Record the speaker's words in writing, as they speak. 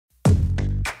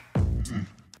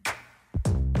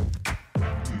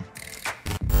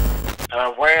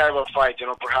where I will fight.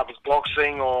 Perhaps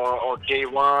boxing or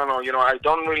K1, or I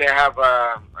don't really have.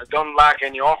 I don't lack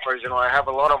any offers. I have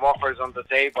a lot of offers on the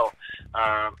table,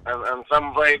 and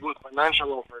some very good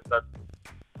financial offers that,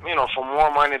 for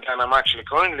more money than I'm actually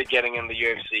currently getting in the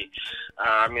UFC.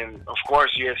 Of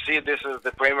course, UFC, this is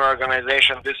the premier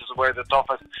organization. This is where the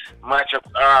toughest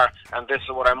matchups are, and this is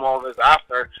what I'm always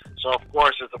after. So, of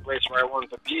course, it's a place where I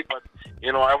want to be. But,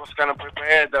 I was kind of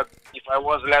prepared that if I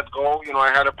was let go,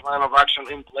 I had a plan of action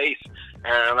in place,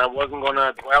 and I wasn't going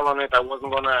to dwell on it. I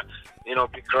wasn't going to,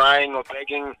 be crying or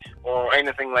begging or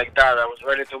anything like that. I was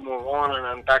ready to move on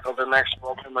and tackle the next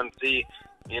problem and see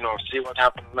what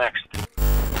happens next.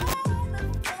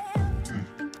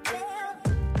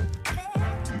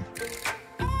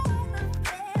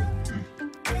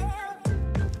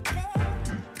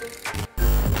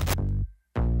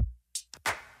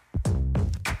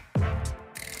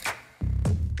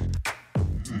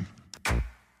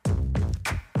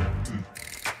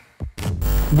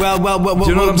 Well, do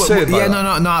you know what I'm saying? Yeah,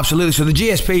 no, absolutely. So the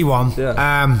GSP one,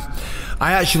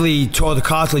 I actually tore the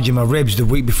cartilage in my ribs the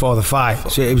week before the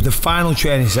fight. So it was the final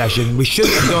training session. We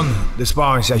shouldn't have done the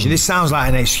sparring session. This sounds like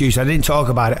an excuse. I didn't talk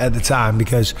about it at the time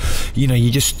because, you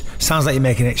just sounds like you're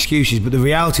making excuses. But the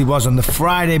reality was, on the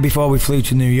Friday before we flew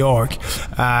to New York, Dean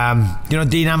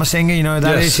Hammersinger, you know who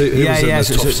that is? He was in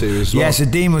the Tough series as well. Yeah, so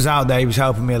Dean was out there. He was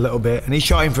helping me a little bit, and he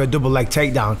shot him for a double leg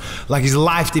takedown, like his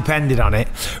life depended on it.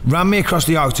 Ran me across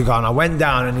the octagon. I went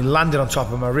down, and he landed on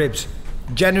top of my ribs.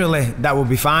 Generally, that would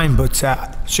be fine, but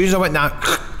as soon as I went down,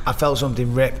 I felt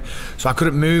something rip. So I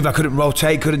couldn't move, I couldn't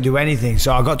rotate, couldn't do anything.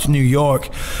 So I got to New York,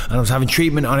 and I was having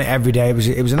treatment on it every day.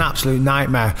 It was an absolute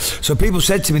nightmare. So people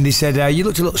said to me, they said, you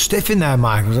looked a little stiff in there,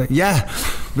 Mike. I was like, yeah,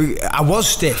 I was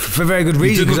stiff for a very good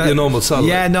reason. You didn't look your normal self.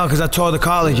 Yeah, no, because I tore the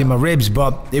cartilage in my ribs,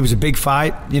 but it was a big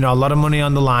fight, a lot of money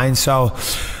on the line. So,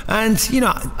 and, as a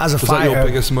fighter... Was that your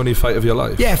biggest money fight of your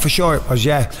life? Yeah, for sure it was,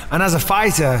 yeah. And as a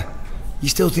fighter, you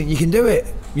still think you can do it,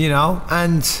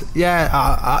 and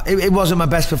yeah, it wasn't my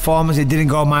best performance. It didn't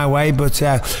go my way, but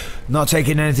not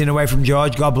taking anything away from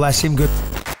George. God bless him. Good.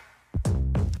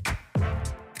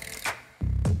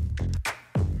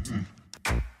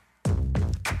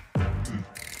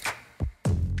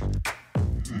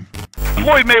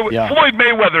 Floyd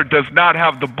Mayweather does not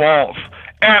have the balls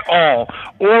at all,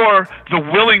 or the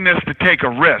willingness to take a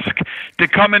risk to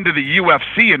come into the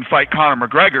UFC and fight Conor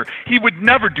McGregor. He would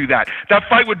never do that. That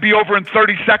fight would be over in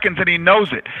 30 seconds, and he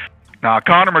knows it. Now,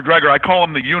 Conor McGregor, I call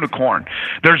him the unicorn.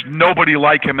 There's nobody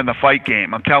like him in the fight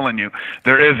game. I'm telling you,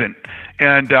 there isn't.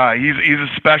 And he's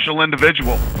a special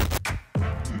individual.